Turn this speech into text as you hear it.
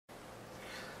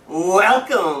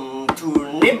Welcome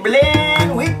to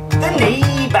Nibbling with the Neighbors.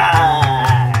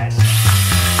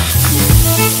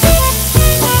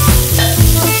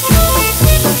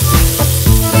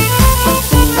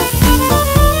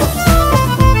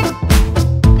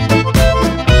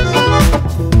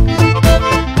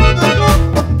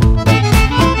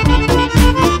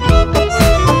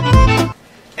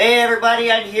 Hey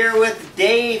everybody, I'm here with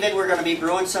Dave and we're going to be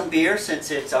brewing some beer since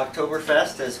it's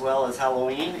Oktoberfest as well as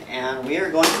Halloween, and we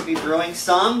are going to be brewing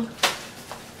some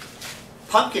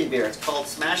pumpkin beer. It's called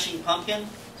Smashing Pumpkin.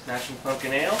 Smashing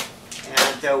Pumpkin Ale.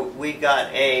 And we've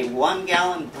got a 1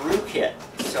 gallon brew kit.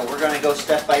 So we're going to go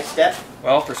step by step.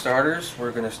 Well, for starters,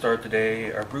 we're going to start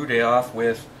today, our brew day off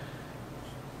with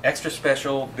Extra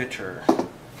Special Bitter.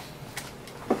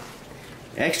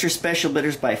 Extra Special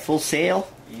Bitters by Full Sail.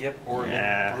 Yep,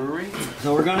 Oregon Brewery.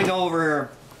 So we're going to go over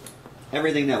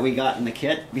everything that we got in the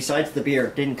kit, besides the beer.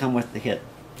 It didn't come with the kit.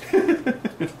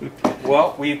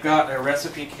 Well, we've got a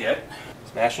recipe kit.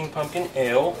 Smashing Pumpkin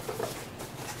Ale.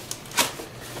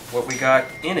 What we got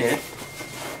in it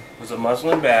was a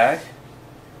muslin bag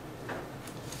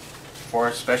for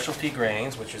our specialty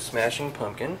grains, which is Smashing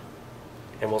Pumpkin.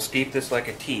 And we'll steep this like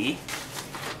a tea.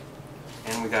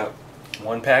 And we got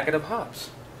 1 packet of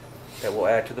hops that we'll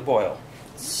add to the boil.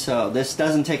 So this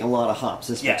doesn't take a lot of hops,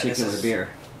 this particular beer.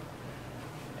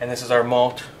 And this is our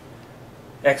malt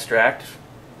extract.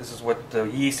 This is what the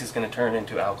yeast is going to turn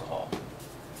into alcohol.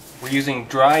 We're using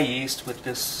dry yeast with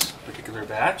this particular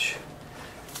batch.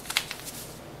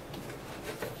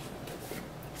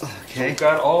 Okay. So we've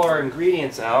got all our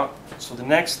ingredients out. So the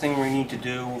next thing we need to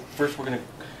do, first we're going to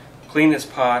clean this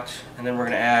pot, and then we're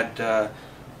going to add,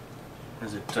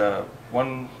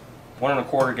 one and a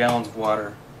quarter gallons of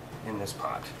water in this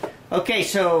pot. Okay,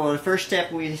 so the first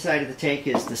step we decided to take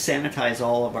is to sanitize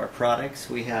all of our products.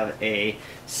 We have a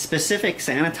specific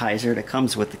sanitizer that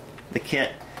comes with the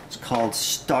kit. It's called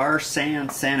Star San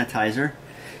Sanitizer,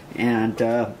 and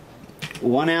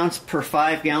 1 ounce per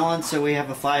 5 gallons. So we have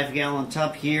a 5-gallon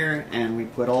tub here, and we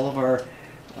put all of our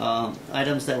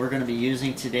items that we're going to be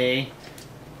using today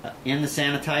in the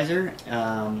sanitizer.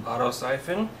 Auto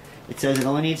siphon. It says it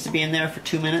only needs to be in there for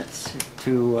 2 minutes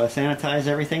to sanitize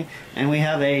everything. And we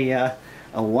have a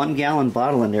 1 gallon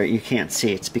bottle in there you can't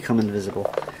see. It's become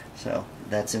invisible. So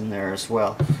that's in there as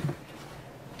well.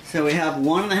 So we have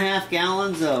 1.5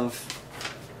 gallons of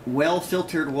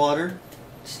well-filtered water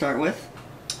to start with.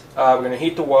 We're going to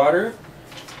heat the water,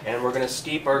 and we're going to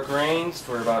steep our grains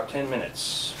for about 10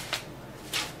 minutes.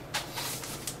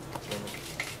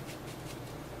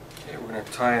 Okay, we're going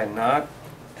to tie a knot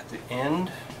at the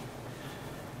end.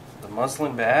 The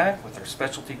muslin bag with our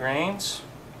specialty grains.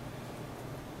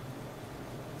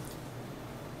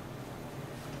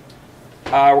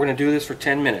 We're going to do this for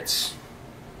 10 minutes.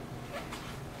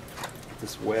 Get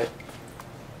this wet.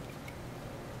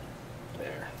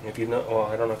 There. If you know, oh,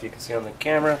 I don't know if you can see on the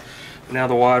camera, but now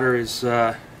the water is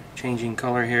changing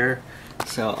color here.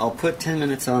 So I'll put 10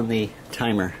 minutes on the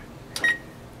timer.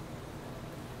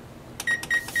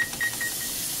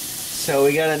 So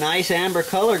we got a nice amber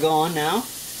color going now.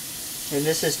 And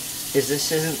this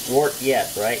isn't wort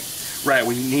yet, right? Right,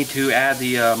 we need to add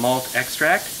the malt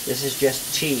extract. This is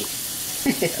just tea.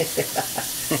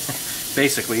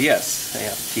 Basically, yes. I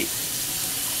have tea.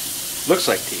 Looks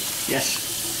like tea. Yes.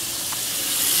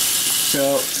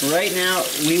 So right now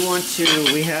we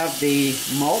have the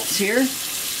malts here,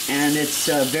 and it's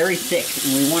very thick,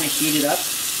 and we want to heat it up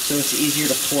so it's easier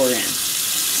to pour in.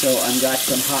 So I've got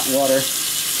some hot water.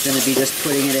 Going to be just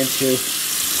putting it into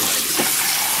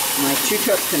my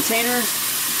 2-cup container,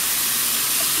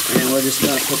 and we're just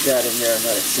going to put that in there and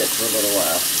let it sit for a little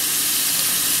while.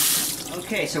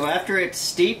 Okay, so after it's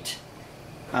steeped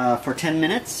for 10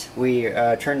 minutes, we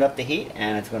turned up the heat,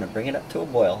 and it's going to bring it up to a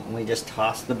boil, and we just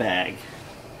toss the bag.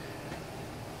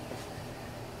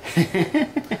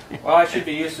 Well, I should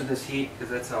be used to this heat because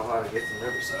that's how hot it gets in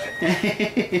Riverside.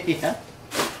 Yeah.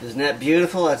 Isn't that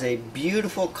beautiful? That's a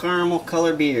beautiful caramel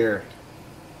color beer.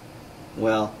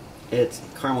 Well, it's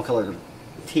caramel colored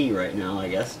tea right now, I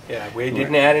guess. Yeah, we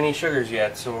didn't add any sugars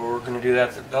yet, so we're going to do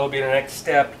that. That'll be the next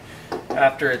step.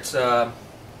 After it's come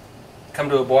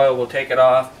to a boil, we'll take it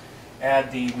off,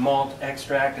 add the malt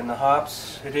extract and the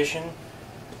hops addition,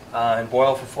 and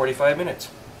boil for 45 minutes.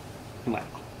 Wow.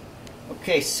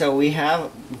 Okay, so we have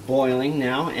boiling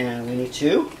now, and we need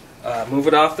to move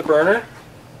it off the burner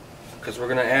because we're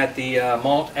going to add the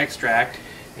malt extract.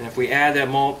 And if we add that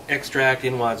malt extract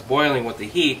in while it's boiling with the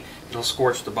heat, it'll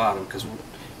scorch the bottom because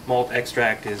malt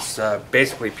extract is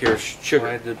basically pure sugar.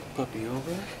 Slide the puppy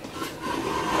over.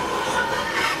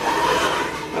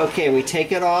 Okay, we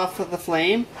take it off of the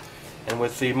flame, And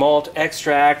with the malt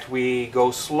extract, we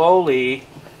go slowly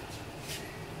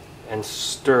and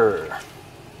stir.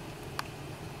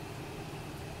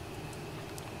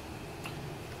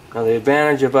 Now the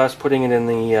advantage of us putting it in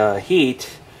the heat,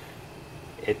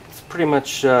 it's pretty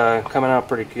much coming out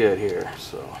pretty good here.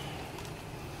 So.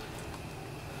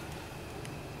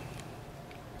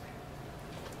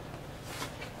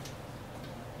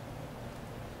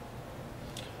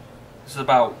 This is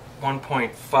about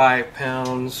 1.5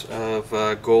 pounds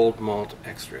of gold malt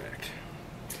extract.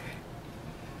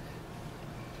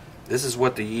 This is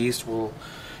what the yeast will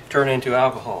turn into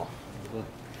alcohol.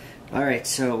 Alright,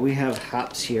 so we have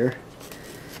hops here.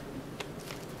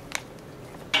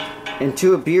 And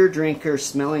to a beer drinker,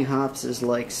 smelling hops is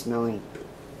like smelling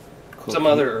some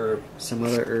other herb. Some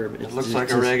other herb. It looks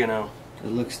like oregano. It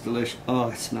looks delicious.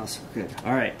 Oh, it smells so good.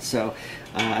 Alright, so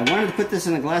I wanted to put this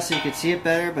in a glass so you could see it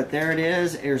better, but there it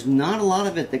is. There's not a lot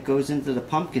of it that goes into the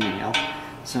pumpkin ale,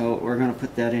 so we're going to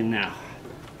put that in now.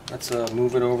 Let's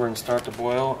move it over and start to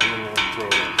boil, and then we'll throw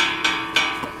it in.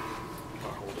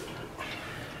 I'll hold it.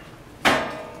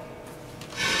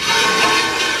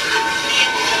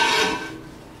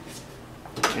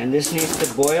 And this needs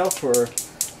to boil for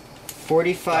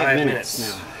 45 minutes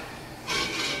now.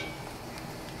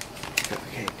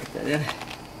 Okay, put that in.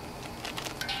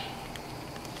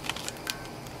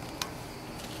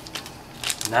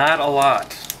 Not a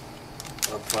lot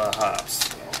of hops.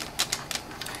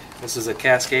 This is a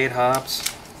Cascade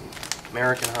hops,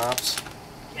 American hops.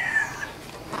 Yeah.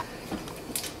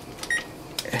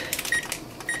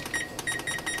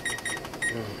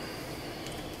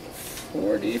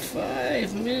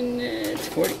 45 minutes.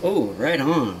 40. Oh, right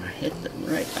on. Hit the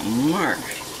right mark.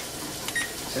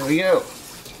 There we go.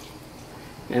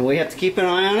 And we have to keep an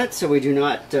eye on it so we do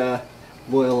not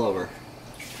boil over.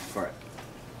 All right.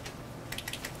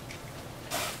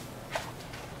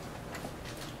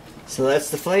 So that's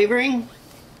the flavoring.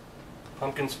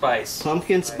 Pumpkin spice.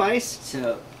 Pumpkin spice.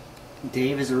 So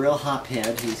Dave is a real hop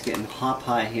head. He's getting hop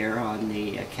high here on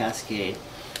the Cascade.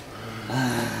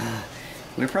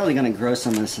 We're probably going to grow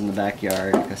some of this in the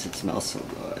backyard because it smells so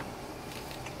good.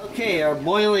 Okay, our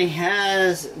boiling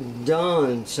has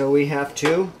done. So we have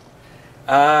to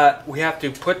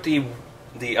put the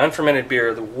unfermented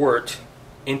beer, the wort,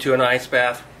 into an ice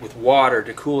bath with water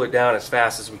to cool it down as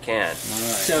fast as we can. Alright.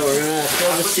 So we're going to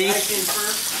fill the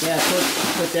seats. Yeah,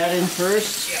 put that in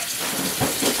first. Yeah.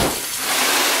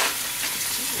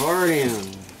 Pour it in.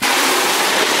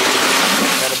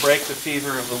 Got to break the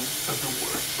fever of the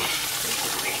wort.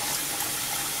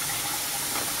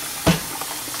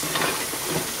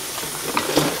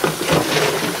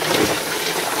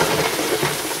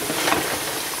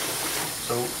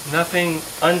 So nothing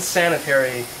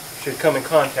unsanitary should come in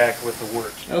contact with the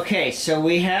wort. Okay, so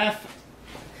we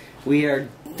are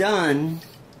done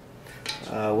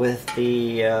with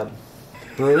the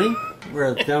brewing.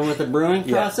 We're done with the brewing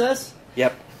process.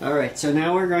 Yep. All right, so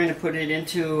now we're going to put it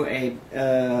into a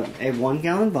 1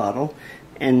 gallon bottle,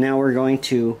 and now we're going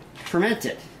to ferment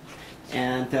it.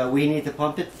 And we need to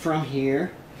pump it from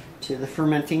here to the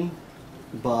fermenting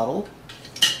bottle.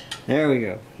 There we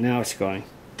go. Now it's going.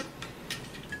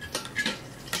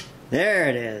 There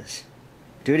it is.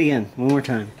 Do it again, one more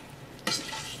time.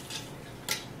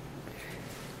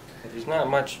 There's not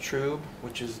much trube,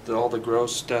 which is all the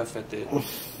gross stuff at the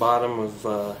bottom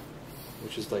of,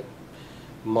 which is like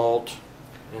malt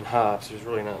and hops. There's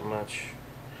really not much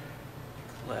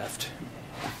left.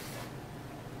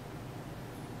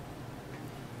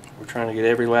 We're trying to get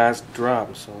every last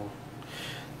drop, so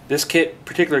this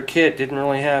particular kit didn't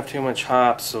really have too much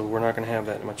hops, so we're not going to have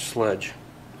that much sludge.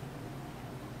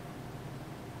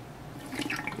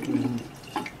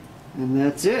 And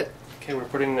that's it. Okay, we're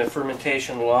putting the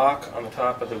fermentation lock on the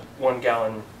top of the 1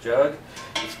 gallon jug.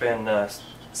 It's been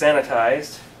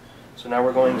sanitized. So now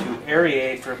we're going to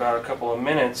aerate for about a couple of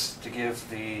minutes to give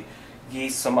the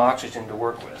yeast some oxygen to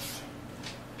work with.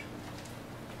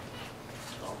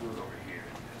 So I'll do it over here.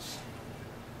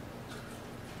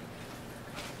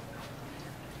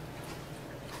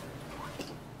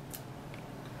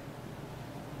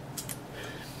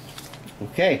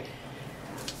 Okay.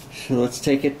 So let's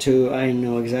take it to, I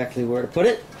know exactly where to put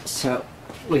it. So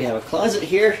we have a closet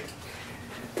here.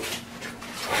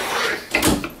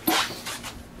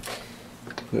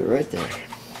 Put it right there.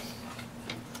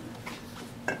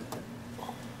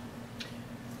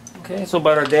 Okay, so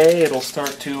about a day it'll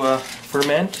start to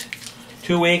ferment.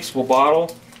 2 weeks we'll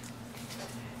bottle,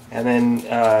 and then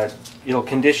it'll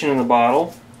condition in the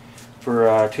bottle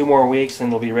for 2 more weeks, and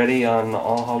it'll be ready on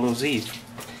All Hallows Eve.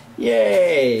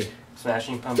 Yay!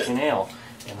 Smashing Pumpkin Ale,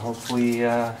 and hopefully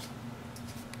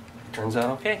turns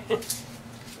out okay.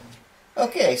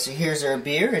 Okay, so here's our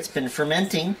beer. It's been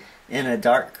fermenting in a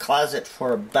dark closet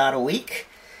for about a week.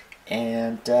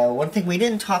 And one thing we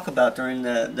didn't talk about during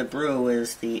the brew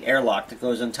is the airlock that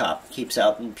goes on top. Keeps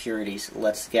out impurities,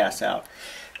 lets the gas out.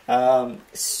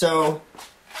 So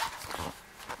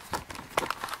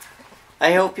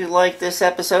I hope you liked this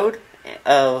episode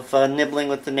of Nibbling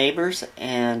with the Neighbors.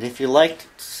 And if you liked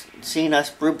seeing us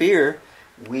brew beer,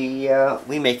 we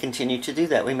may continue to do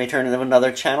that. We may turn it into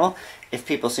another channel if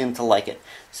people seem to like it.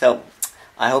 So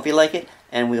I hope you like it,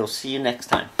 and we'll see you next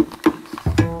time.